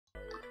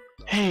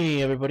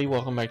Hey everybody,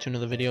 welcome back to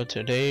another video.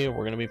 Today we're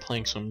going to be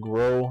playing some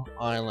Grow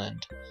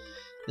Island.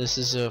 This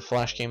is a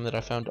flash game that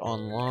I found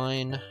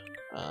online,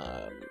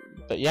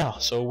 but yeah,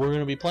 so we're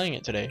going to be playing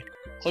it today.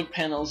 Click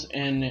panels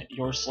in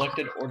your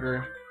selected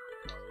order.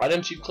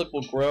 Items you click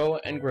will grow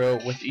and grow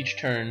with each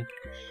turn.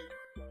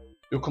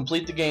 You'll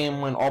complete the game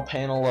when all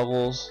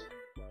panels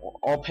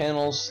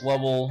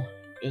level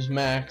is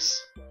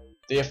max.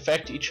 They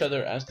affect each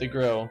other as they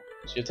grow,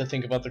 so you have to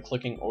think about the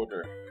clicking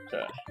order.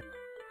 Okay.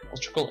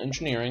 Electrical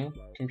engineering,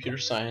 computer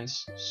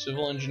science,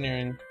 civil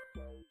engineering,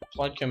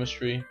 applied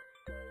chemistry,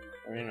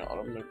 marine and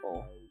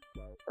automobile,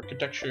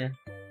 architecture,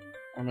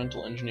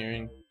 environmental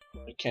engineering,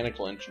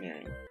 mechanical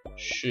engineering.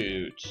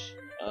 Shoot.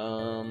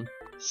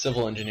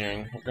 Civil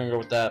engineering. We're gonna go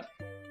with that.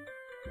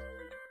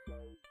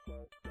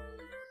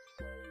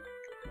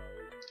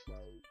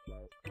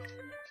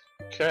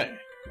 Okay.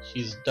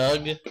 He's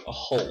dug a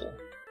hole.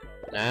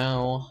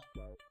 Now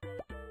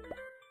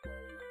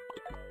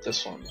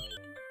this one.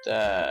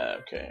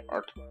 Okay,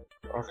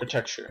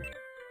 architecture,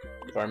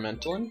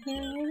 environmental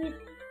engineering.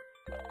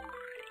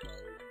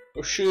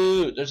 Oh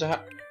shoot! There's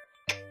a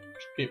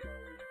Can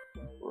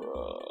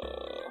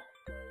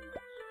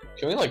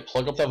we like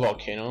plug up that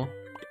volcano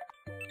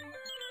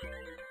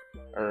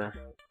or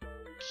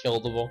kill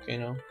the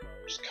volcano?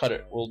 Just cut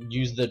it. We'll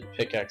use the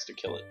pickaxe to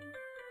kill it.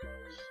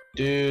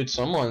 Dude,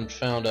 someone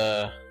found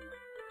a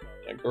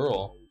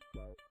girl.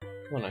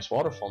 Oh, a nice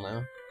waterfall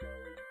now.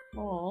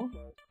 Aww.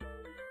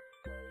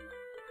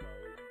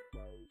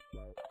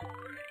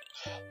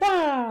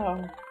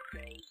 Wow!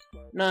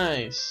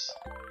 Nice.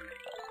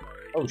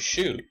 Oh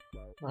shoot.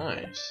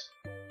 Nice.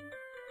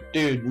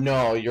 Dude,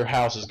 no, your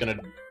house is gonna...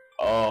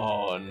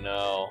 Oh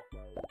no.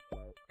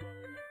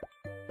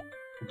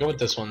 Go with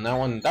this one. That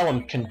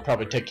one can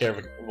probably take care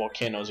of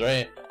volcanoes,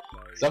 right?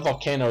 'Cause that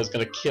volcano is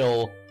gonna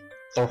kill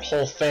their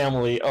whole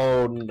family.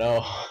 Oh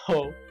no.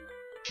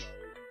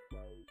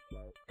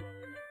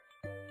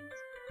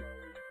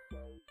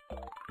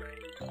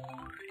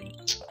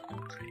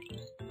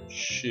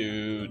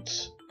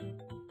 Shoot.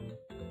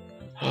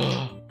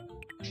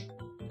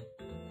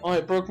 Oh,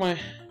 it broke my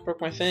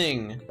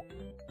thing.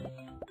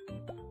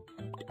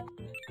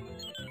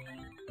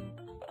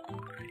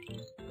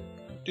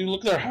 Dude,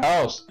 look at their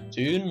house.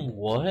 Dude,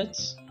 what?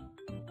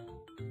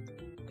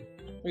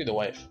 Look at the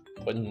wife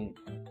putting...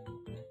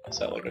 Is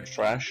that like a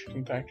trash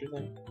compactor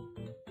thing?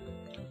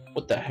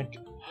 What the heck?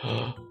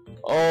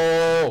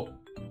 Oh!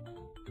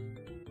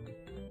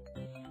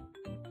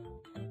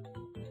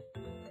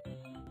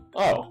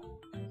 Oh.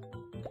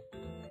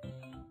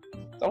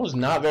 That was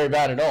not very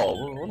bad at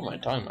all. What am I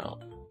talking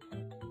about?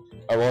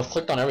 Alright, well, I've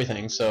clicked on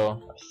everything, so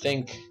I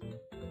think...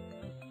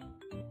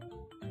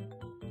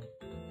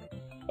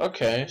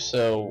 Okay,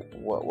 so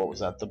what was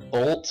that? The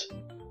bolt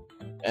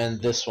and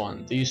this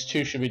one. These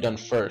two should be done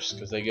first,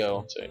 because they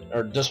go to...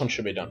 Or this one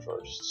should be done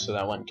first, so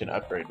that one can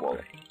upgrade well.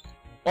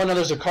 Oh no,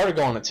 there's a car to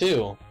go on it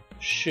too!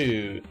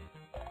 Shoot.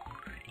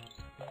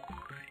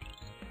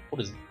 What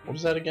is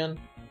that again?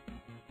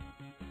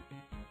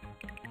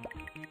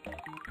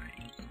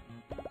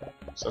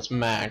 So that's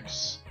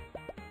max.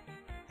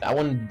 That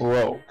one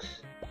broke.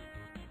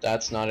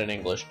 That's not in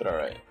English, but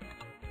alright.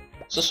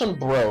 So this one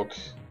broke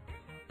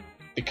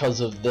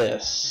because of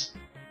this.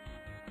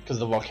 Because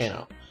of the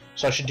volcano.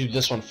 So I should do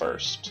this one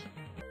first.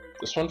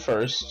 This one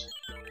first.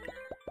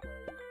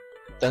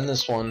 Then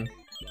this one.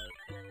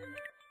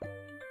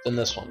 Then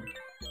this one.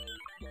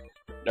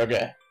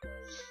 Okay.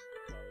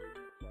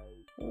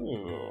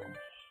 Ooh.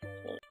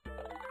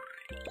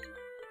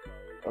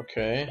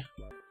 Okay.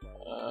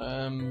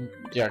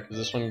 Yeah, because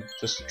this one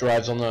just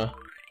drives on the...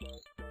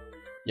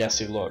 Yeah,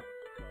 see, look.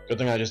 Good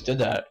thing I just did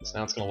that, so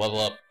now it's gonna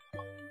level up.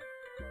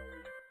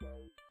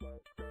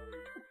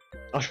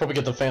 I should probably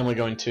get the family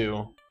going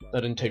too.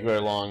 That didn't take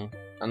very long.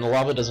 And the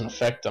lava doesn't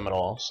affect them at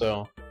all,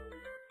 so...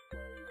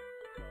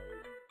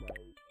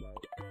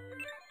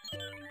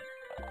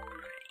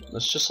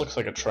 This just looks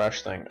like a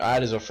trash thing.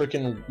 That is a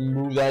freaking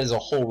move, that is a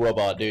whole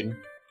robot, dude.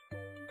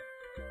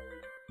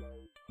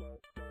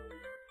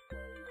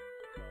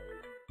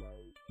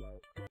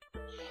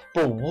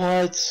 But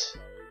what?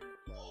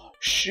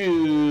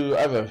 Shoot,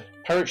 I have a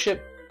pirate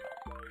ship?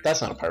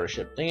 That's not a pirate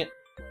ship, dang it.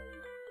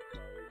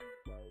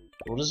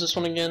 What is this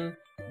one again?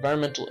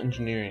 Environmental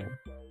engineering.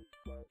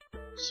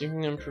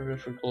 Seeking and improve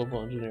for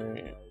global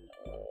engineering.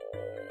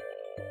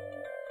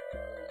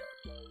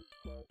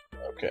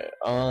 Okay,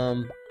 I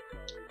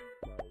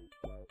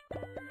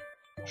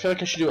feel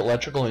like I should do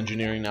electrical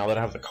engineering now that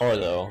I have the car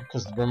though.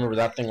 Because remember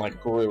that thing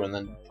like grew and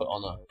then put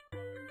on the...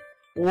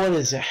 What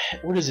is it?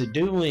 What is it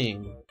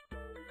doing?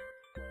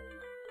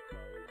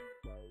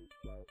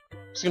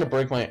 It's gonna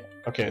break my...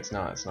 Okay, it's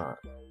not.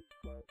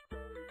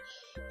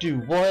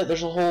 Dude, what?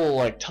 There's a whole,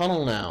 like,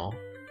 tunnel now.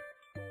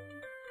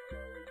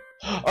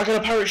 I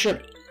got a pirate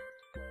ship!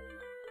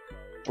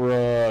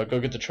 Bruh, go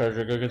get the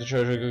treasure, go get the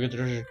treasure, go get the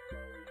treasure.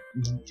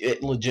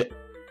 It legit...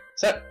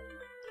 Is that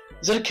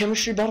a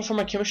chemistry bottle for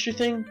my chemistry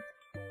thing?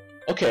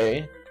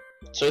 Okay.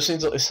 So it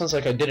sounds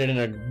like I did it in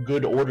a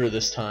good order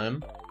this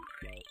time.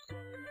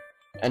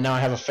 And now I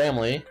have a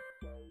family.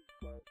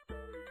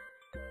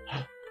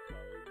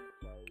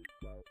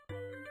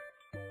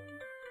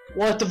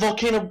 What? The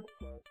volcano...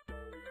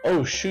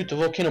 Oh shoot, the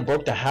volcano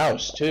broke the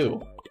house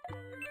too.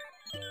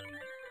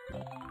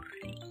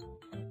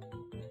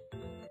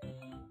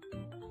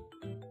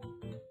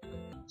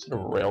 Is it a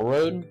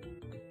railroad?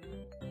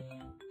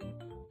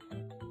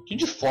 Did you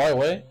just fly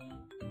away?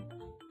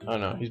 Oh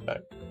no, he's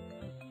back.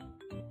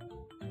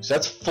 So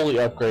that's fully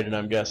upgraded,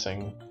 I'm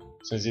guessing,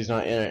 since he's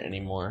not in it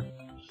anymore.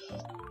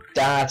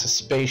 That's a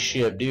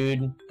spaceship,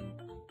 dude.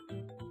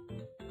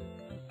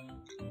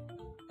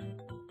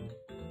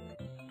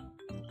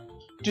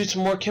 Dude,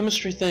 some more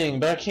chemistry thing,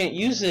 but I can't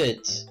use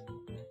it.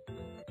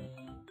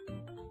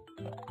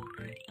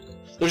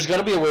 There's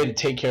gotta be a way to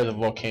take care of the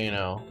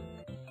volcano,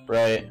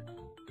 right?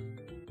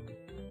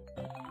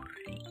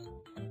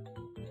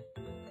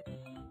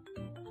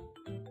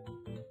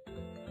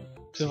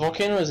 Because the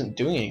volcano isn't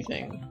doing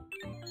anything.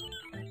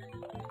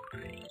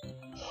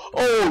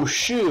 Oh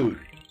shoot!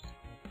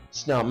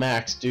 It's not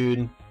max,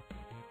 dude.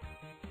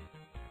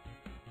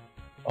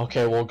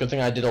 Okay, well, good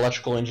thing I did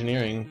electrical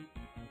engineering.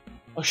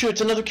 Oh shoot,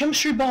 it's another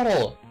chemistry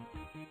bottle!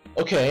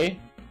 Okay.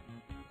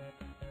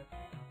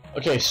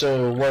 Okay,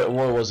 so what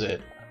was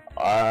it?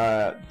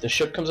 The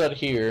ship comes out of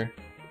here.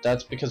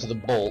 That's because of the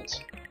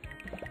bolt.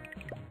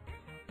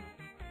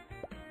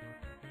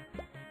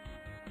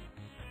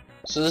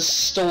 So this is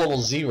still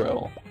level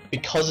 0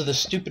 because of the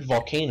stupid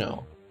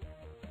volcano.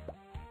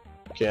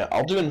 Okay,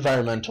 I'll do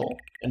environmental.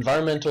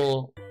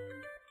 Environmental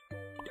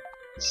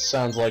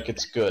sounds like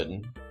it's good.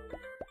 And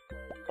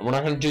we're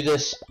not gonna do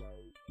this.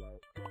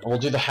 And we'll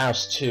do the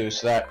house too,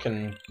 so that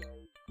can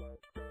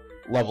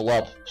level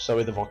up, so that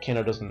way the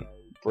volcano doesn't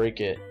break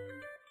it.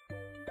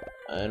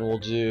 And we'll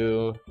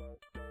do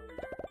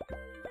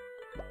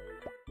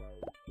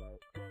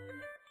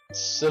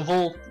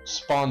civil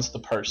spawns the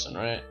person,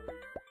 right?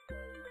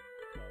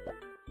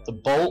 The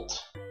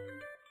bolt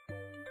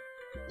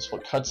is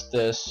what cuts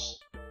this,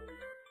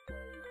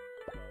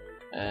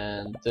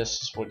 and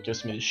this is what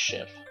gives me the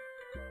ship.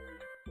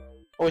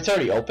 Oh, it's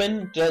already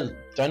open? Did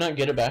I not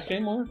get it back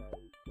anymore?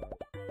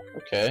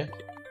 Okay,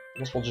 I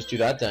guess we'll just do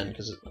that then,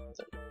 because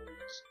it's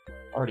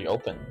already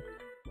open.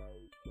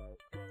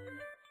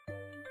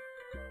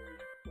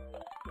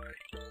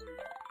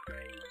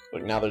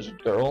 Like, now there's a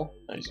girl,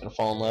 and he's gonna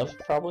fall in love,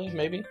 probably,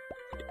 maybe?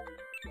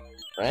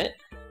 Right?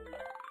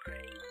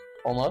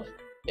 Fall in love?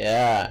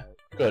 Yeah,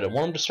 good. I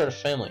want him to start a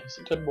family. He's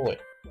a good boy.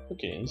 Look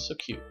at him, he's so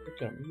cute.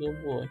 Look at him,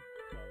 little boy.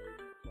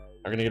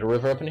 Are we gonna get a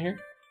river up in here?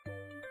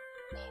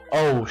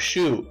 Oh,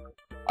 shoot.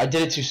 I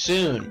did it too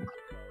soon.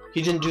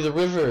 He didn't do the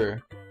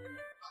river.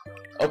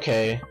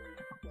 Okay.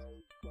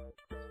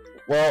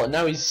 Well,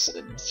 now he's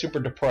super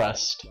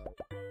depressed.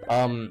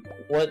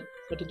 What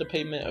did the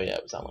pavement? Oh yeah,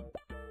 it was that one.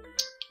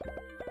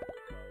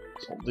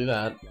 So we'll do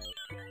that.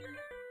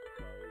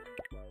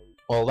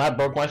 Well, that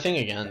broke my thing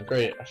again.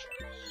 Great.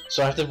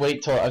 So I have to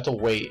wait till I have to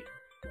wait.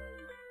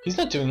 He's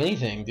not doing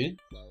anything, dude.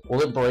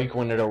 Will it break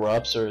when it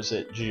erupts, or is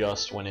it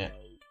just when it?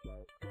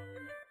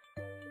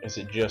 Is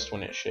it just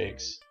when it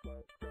shakes?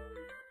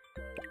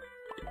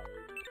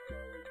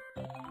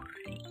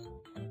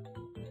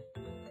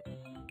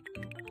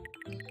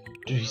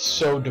 Dude, he's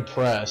so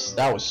depressed.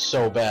 That was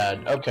so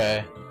bad.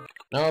 Okay.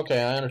 No,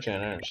 okay, I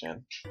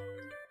understand.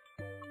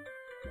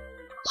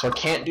 So I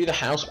can't do the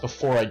house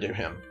before I do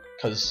him,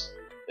 because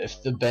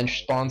if the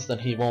bench spawns, then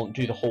he won't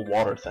do the whole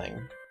water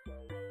thing.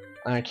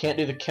 And I can't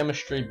do the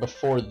chemistry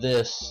before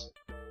this.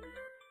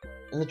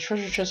 And the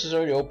treasure chest is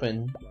already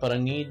open, but I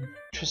need...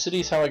 Electricity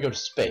is how I go to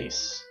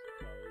space.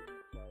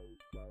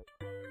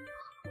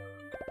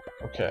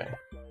 Okay.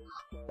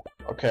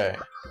 Okay.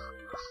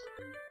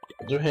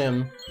 I'll do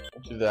him.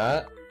 I'll do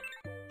that.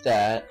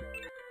 That.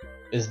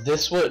 Is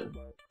this what...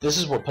 This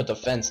is what put the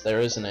fence there,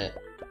 isn't it?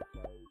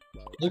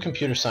 I'll do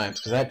computer science,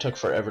 because that took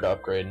forever to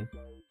upgrade.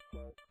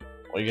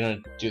 Are you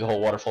gonna do the whole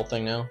waterfall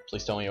thing now?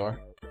 Please tell me you are.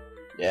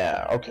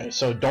 Yeah, okay,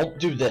 so don't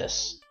do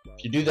this.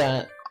 If you do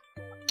that,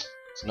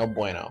 it's no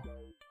bueno.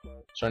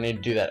 So I need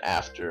to do that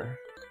after.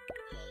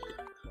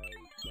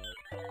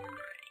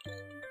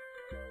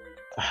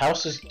 The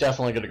house is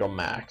definitely gonna go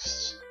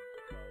maxed.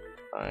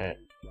 Alright.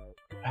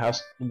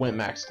 House went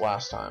maxed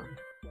last time.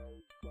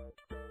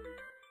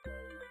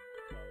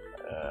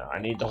 I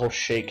need the whole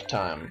shake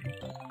time.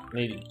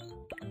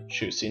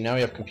 Shoot, see, now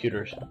we have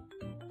computers. I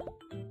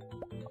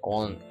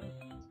want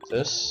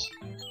this,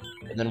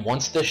 and then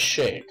once this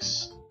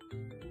shakes,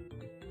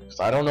 because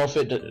I don't know if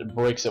it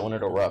breaks it when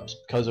it erupts,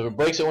 because if it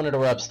breaks it when it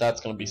erupts, that's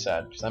going to be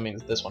sad, because that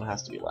means this one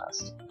has to be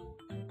last.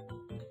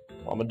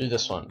 Well, I'm going to do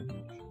this one,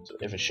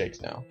 if it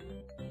shakes now.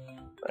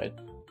 Right?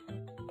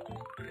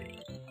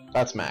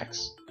 That's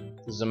max.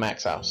 This is a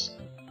max house.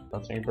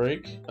 Nothing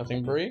break,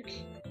 nothing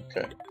break.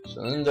 Okay,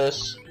 so then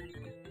this.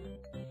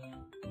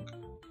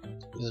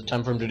 Is it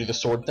time for him to do the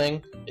sword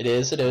thing? It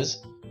is.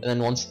 And then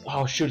once...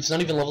 Oh shoot, it's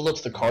not even leveled up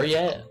to the car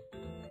yet?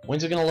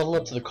 When's it gonna level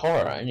up to the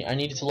car? I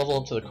need it to level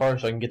up to the car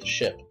so I can get the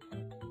ship.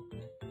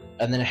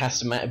 And then it has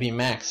to be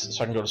max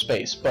so I can go to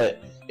space.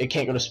 But it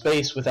can't go to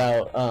space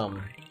without,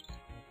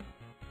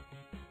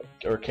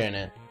 or can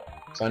it?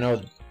 So I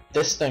know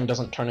this thing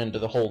doesn't turn into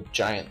the whole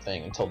giant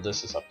thing until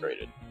this is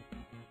upgraded.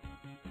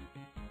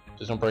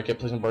 Please don't break it.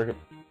 Please don't break it.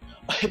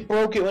 I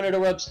broke it when it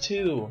erupts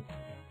too.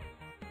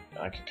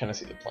 I can kind of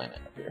see the planet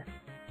up here.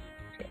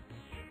 Okay.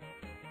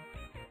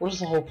 What is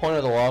the whole point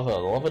of the lava? The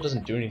lava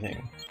doesn't do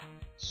anything.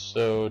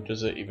 So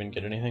does it even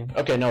get anything?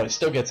 Okay, no, it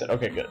still gets it.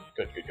 Okay, good.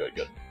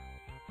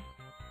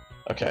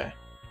 Okay.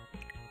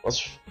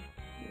 Let's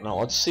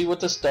see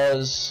what this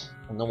does,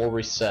 and then we'll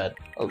reset.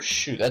 Oh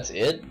shoot, that's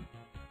it?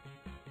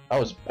 That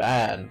was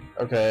bad.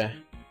 Okay.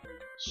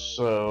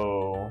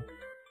 So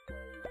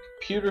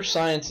computer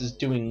science is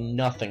doing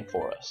nothing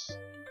for us.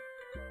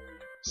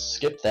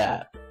 Skip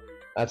that.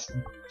 That's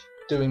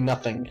doing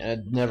nothing, and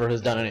it never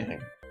has done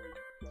anything.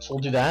 So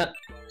we'll do that.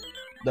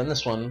 Then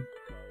this one.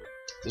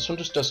 This one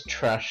just does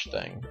trash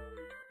thing.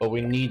 But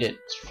we need it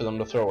for them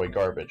to throw away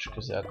garbage,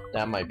 because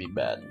that might be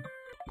bad.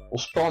 We'll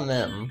spawn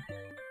them.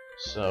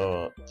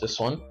 So this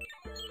one.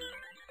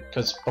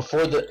 Because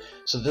before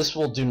so this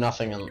will do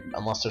nothing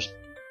unless there's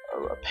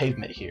a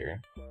pavement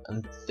here.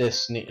 And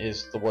this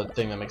is the one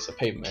thing that makes the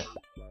pavement.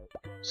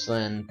 So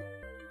then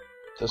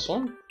this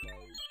one?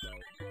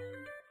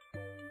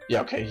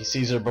 Yeah, okay, he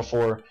sees her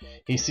before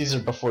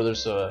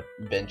there's a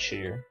bench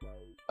here.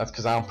 That's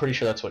because I'm pretty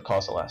sure that's what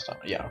caused it last time.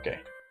 Yeah, okay.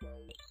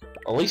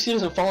 At least he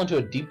doesn't fall into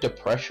a deep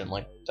depression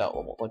like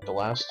the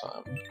last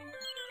time.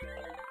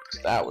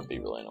 That would be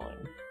really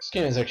annoying. This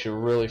game is actually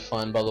really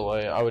fun, by the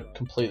way. I would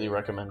completely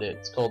recommend it.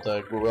 It's called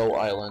Grow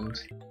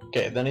Island.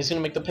 Okay, then he's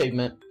gonna make the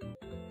pavement,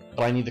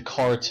 but I need the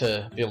car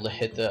to be able to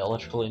hit the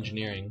electrical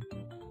engineering.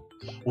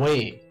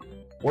 Wait,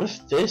 what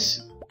if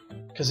this?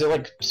 Because it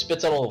like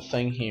spits out a little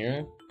thing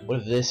here. What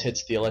if this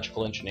hits the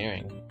electrical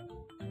engineering?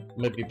 It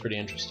might be pretty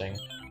interesting.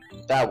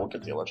 That will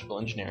get the electrical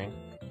engineering.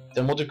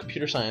 Then we'll do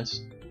computer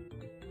science.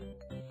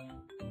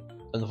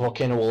 And the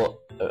volcano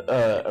will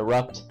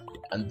erupt,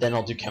 and then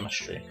I'll do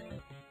chemistry.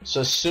 So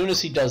as soon as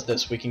he does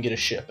this, we can get a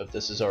ship if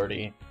this is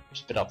already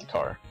spit out the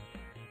car.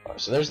 Alright,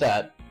 so there's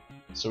that.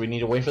 So we need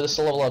to wait for this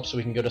to level up so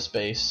we can go to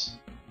space.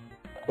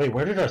 Wait,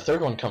 where did our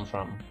third one come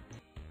from?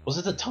 Was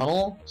it the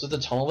tunnel? Was it the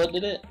tunnel that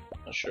did it?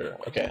 Not sure.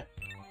 Okay.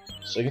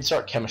 So we can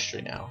start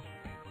chemistry now.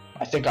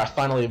 I think I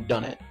finally have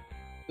done it.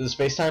 Is it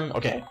space time?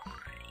 Okay.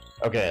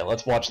 Okay,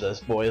 let's watch this,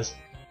 boys.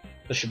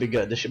 This should be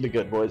good. This should be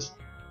good, boys.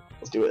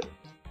 Let's do it.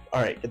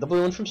 Alright, get the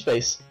blue one from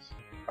space.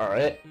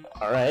 Alright,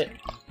 alright.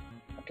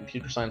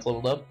 Computer science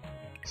leveled up.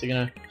 Is he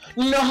gonna...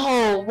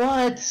 No!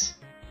 What?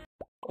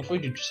 What if we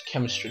do just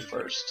chemistry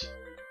first?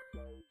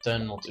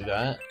 Then we'll do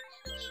that.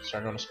 So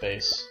start going to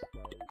space.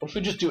 What if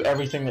we just do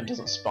everything that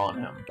doesn't spawn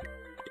him?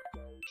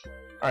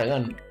 Alright,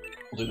 then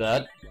we'll do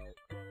that.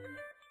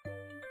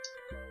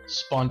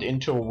 Spawned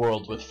into a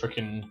world with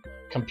frickin'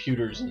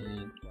 computers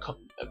and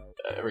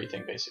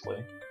everything,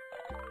 basically.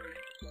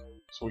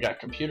 So we got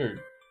computer...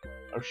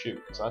 Oh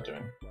shoot, what's that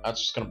doing?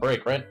 That's just gonna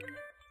break, right?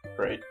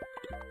 Great.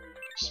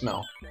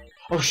 Smell.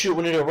 Oh shoot,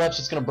 when it erupts,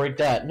 it's gonna break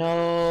that.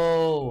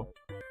 No!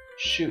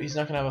 Shoot, he's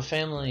not gonna have a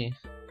family.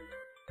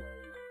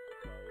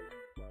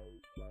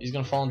 He's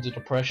gonna fall into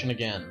depression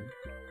again,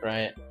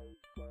 right?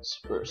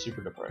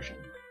 Super depression.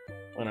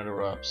 When it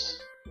erupts.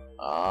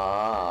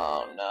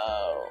 Oh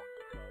no.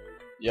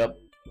 Yep.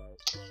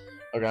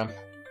 Okay.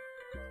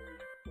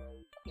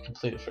 I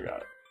completely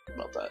forgot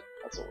about that.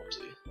 That's a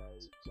whoopsie.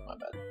 My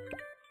bad.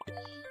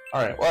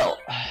 Alright, well,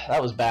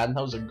 that was bad.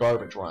 That was a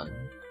garbage run.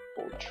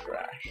 Full of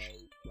trash.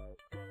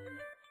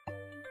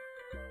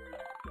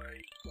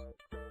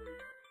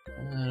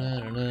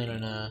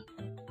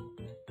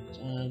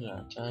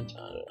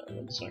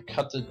 I'm just gonna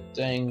cut the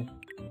dang...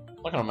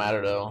 It's not gonna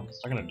matter though.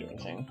 It's not gonna do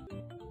anything.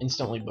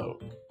 Instantly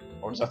boat.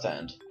 Or is that the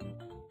end?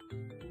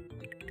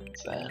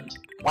 It's the end.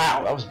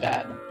 Wow, that was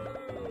bad.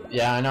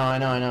 Yeah, I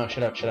know.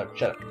 Shut up.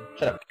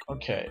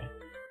 Okay.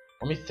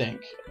 Let me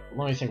think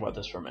about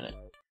this for a minute.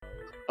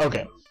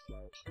 Okay.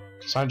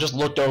 So I just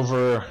looked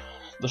over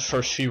the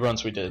first few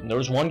runs we did. And there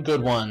was one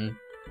good one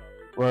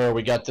where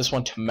we got this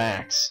one to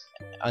max,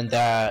 and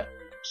that's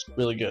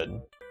really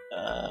good.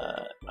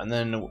 And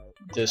then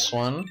this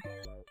one,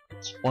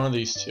 it's one of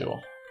these two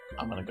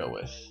I'm gonna go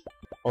with.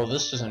 Well,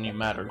 this doesn't even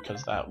matter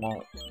because that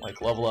won't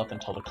like level up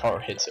until the car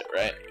hits it,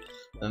 right?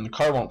 And then the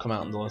car won't come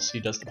out unless he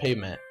does the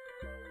pavement.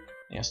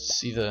 He has to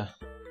see the...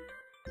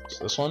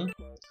 So this one,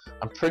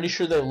 I'm pretty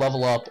sure they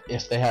level up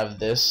if they have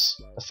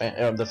this.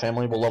 The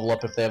family will level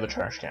up if they have a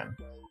trash can.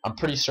 I'm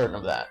pretty certain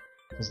of that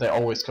because they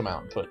always come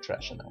out and put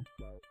trash in there.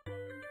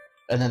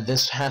 And then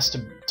this has to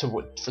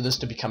for this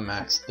to become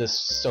max, this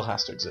still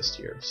has to exist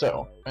here.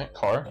 So, right,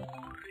 car.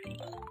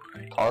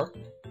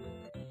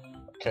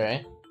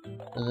 Okay.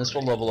 And this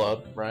will level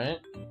up, right?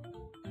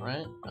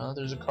 Right? Oh,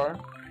 there's a car.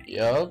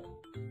 Yup.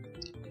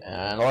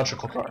 And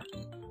electrical car.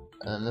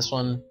 And then this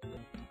one.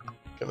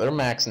 Okay, they're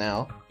max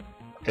now.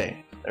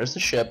 Okay, there's the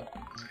ship.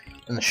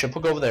 And the ship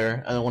will go over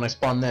there, and then when I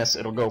spawn this,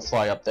 it'll go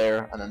fly up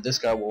there, and then this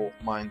guy will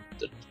mine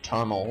the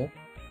tunnel,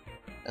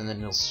 and then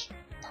he'll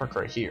park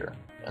right here,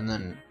 and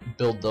then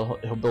he'll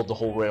build the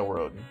whole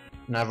railroad.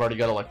 And I've already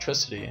got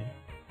electricity.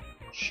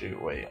 Shoot,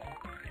 wait.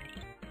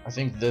 I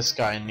think this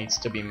guy needs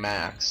to be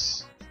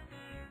max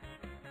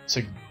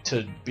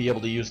to be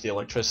able to use the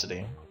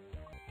electricity.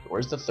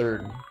 Where's the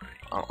third?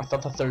 Oh, I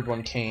thought the third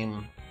one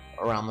came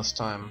around this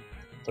time.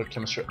 Third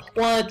chemistry.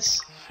 What?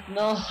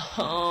 No.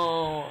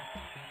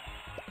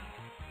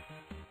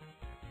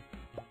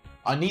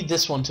 I need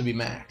this one to be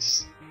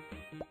max.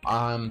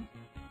 I'm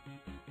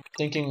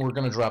thinking we're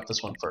gonna drop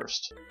this one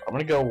first. I'm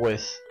gonna go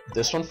with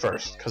this one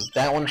first, because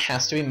that one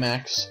has to be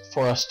max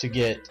for us to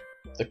get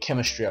the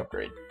chemistry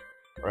upgrade.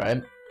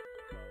 Right?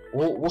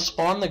 We'll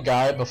spawn the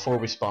guy before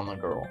we spawn the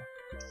girl.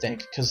 I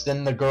think, because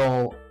then the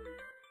girl,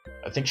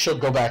 I think she'll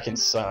go back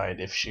inside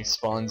if she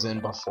spawns in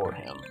before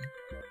him.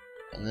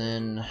 And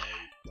then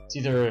it's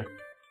either,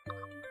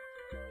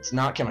 it's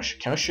not chemistry.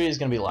 Chemistry is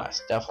gonna be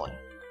last, definitely.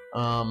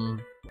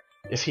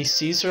 If he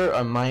sees her,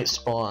 I might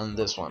spawn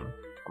this one.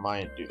 I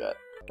might do that.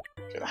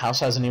 Okay, the house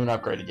hasn't even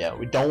upgraded yet.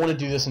 We don't want to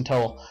do this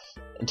until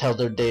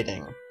they're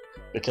dating,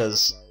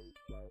 because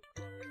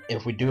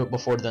if we do it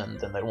before then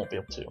they won't be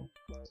able to.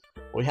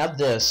 We have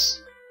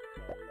this.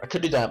 I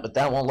could do that, but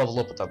that won't level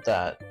up without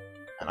that.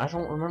 And I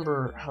don't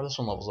remember how this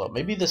one levels up.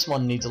 Maybe this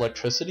one needs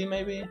electricity,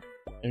 maybe?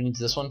 Maybe needs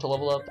this one to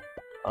level up?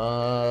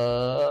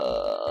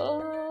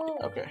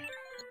 Okay.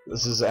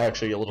 This is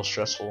actually a little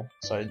stressful,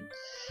 so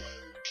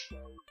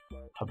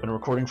I've been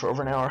recording for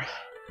over an hour.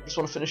 I just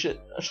want to finish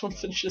it. I just want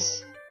to finish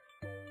this.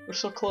 We're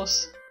so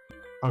close.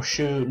 Oh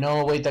shoot,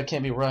 no, wait, that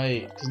can't be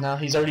right. Because now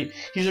he's already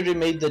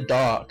made the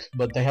dock,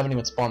 but they haven't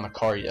even spawned the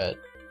car yet.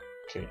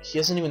 Okay, he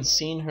hasn't even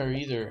seen her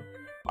either.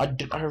 I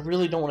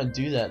really don't want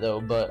to do that though,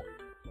 but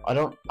I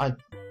don't want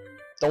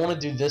to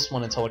do this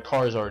one until the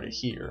car is already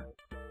here,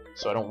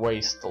 so I don't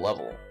waste the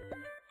level.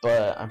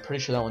 But I'm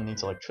pretty sure that one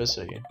needs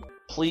electricity.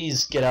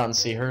 Please get out and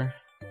see her.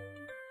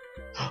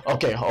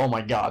 Okay, oh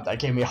my god, that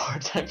gave me a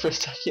hard time for a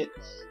second.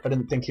 I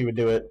didn't think he would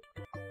do it.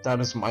 That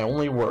is my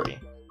only worry,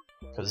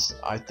 because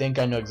I think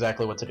I know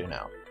exactly what to do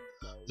now.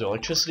 So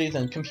electricity,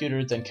 then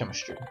computer, then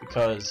chemistry,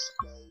 because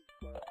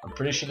I'm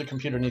pretty sure the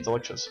computer needs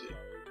electricity.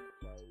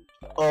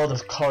 Oh,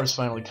 the cars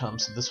finally come,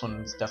 so this one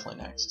is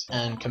definitely next.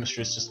 And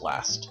chemistry is just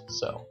last,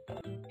 so.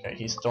 Okay,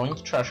 he's throwing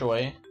the trash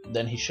away,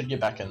 then he should get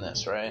back in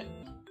this, right?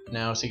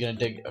 Now, is he gonna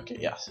dig? Okay,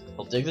 yes.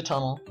 He'll dig the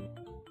tunnel.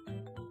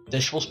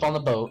 This will spawn the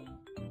boat,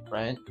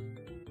 right?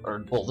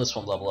 Or, well, this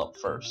one level up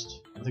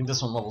first. I think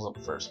this one levels up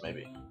first,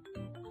 maybe.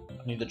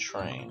 I need the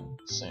train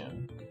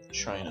soon. The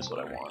train is what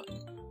I want.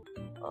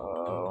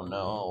 Oh,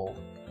 no.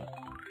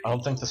 I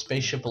don't think the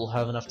spaceship will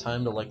have enough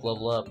time to, like,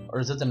 level up.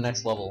 Or is it the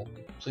next level?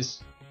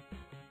 Please.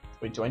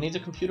 Wait, do I need the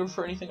computer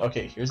for anything?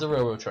 Okay, here's the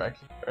railroad track.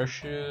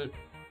 Parachute.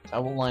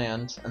 That will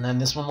land. And then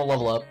this one will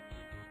level up.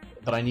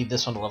 But I need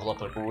this one to level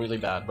up, like, really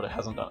bad, but it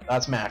hasn't done it.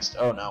 That's maxed.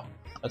 Oh, no.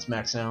 That's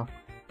maxed now.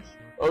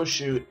 Oh,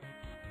 shoot.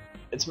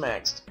 It's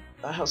maxed.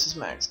 That house is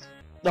maxed.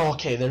 Oh,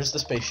 okay, there's the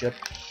spaceship.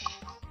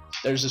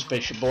 There's the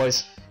spaceship,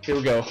 boys. Here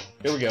we go.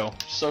 Here we go.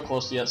 So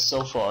close yet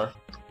so far.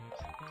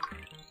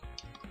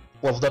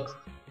 Leveled up.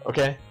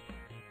 Okay.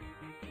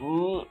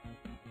 Ooh.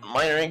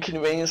 Minor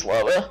inconvenience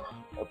lava.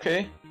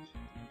 Okay.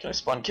 Can I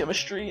spawn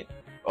chemistry?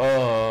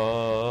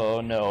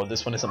 Oh, no.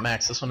 This one isn't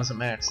maxed. This one isn't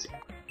maxed.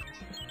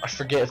 I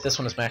forget if this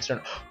one is maxed or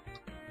not.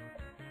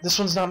 This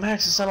one's not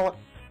maxed. It's not a...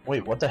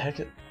 Wait, what the heck?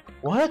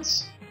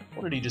 What?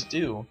 What did he just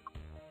do?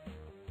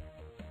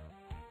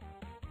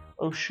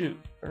 Oh shoot,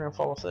 we're gonna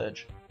fall off the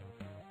edge.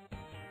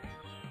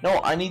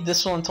 No, I need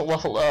this one to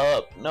level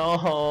up.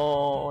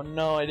 No,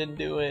 no, I didn't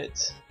do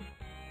it.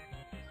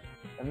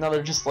 And now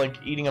they're just like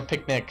eating a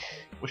picnic,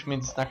 which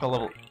means it's not gonna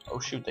level. Oh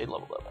shoot, they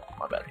leveled up.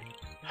 My bad.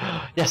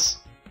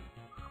 Yes!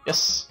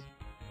 Yes!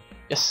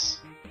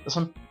 Yes! This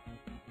one?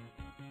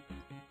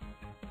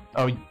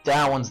 Oh,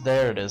 that one's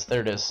there. It is.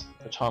 There it is.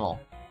 The tunnel.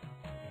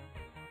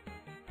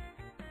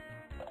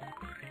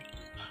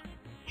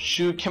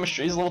 Shoot,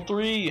 chemistry is level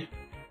 3!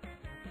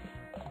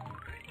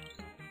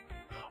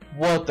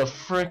 What the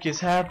frick is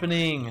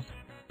happening?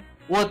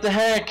 What the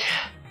heck?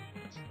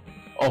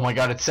 Oh my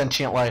god, it's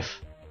sentient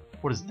life.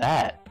 What is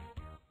that?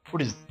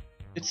 What is...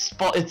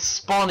 It's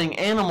spawning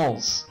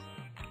animals!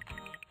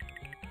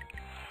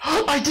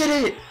 I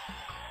did it!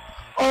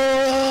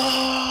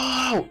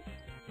 Oh!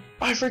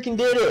 I freaking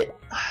did it!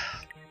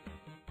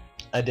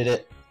 I did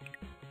it.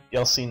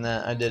 Y'all seen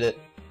that? I did it.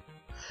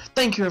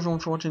 Thank you everyone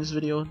for watching this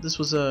video. This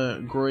was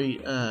a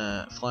great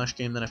Flash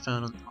game that I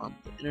found on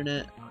the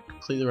internet. I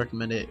completely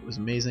recommend it. It was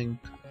amazing.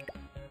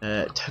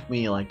 It took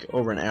me like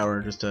over an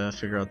hour just to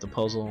figure out the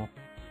puzzle.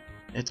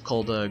 It's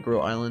called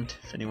Grow Island.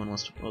 If anyone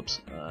wants to,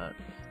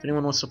 if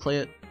anyone wants to play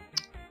it,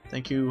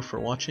 thank you for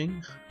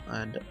watching.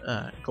 And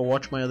go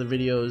watch my other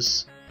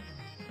videos.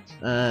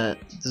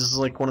 This is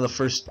like one of the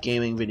first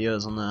gaming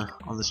videos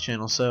on this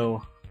channel.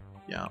 So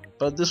yeah,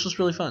 but this was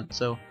really fun.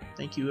 So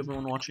thank you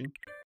everyone watching.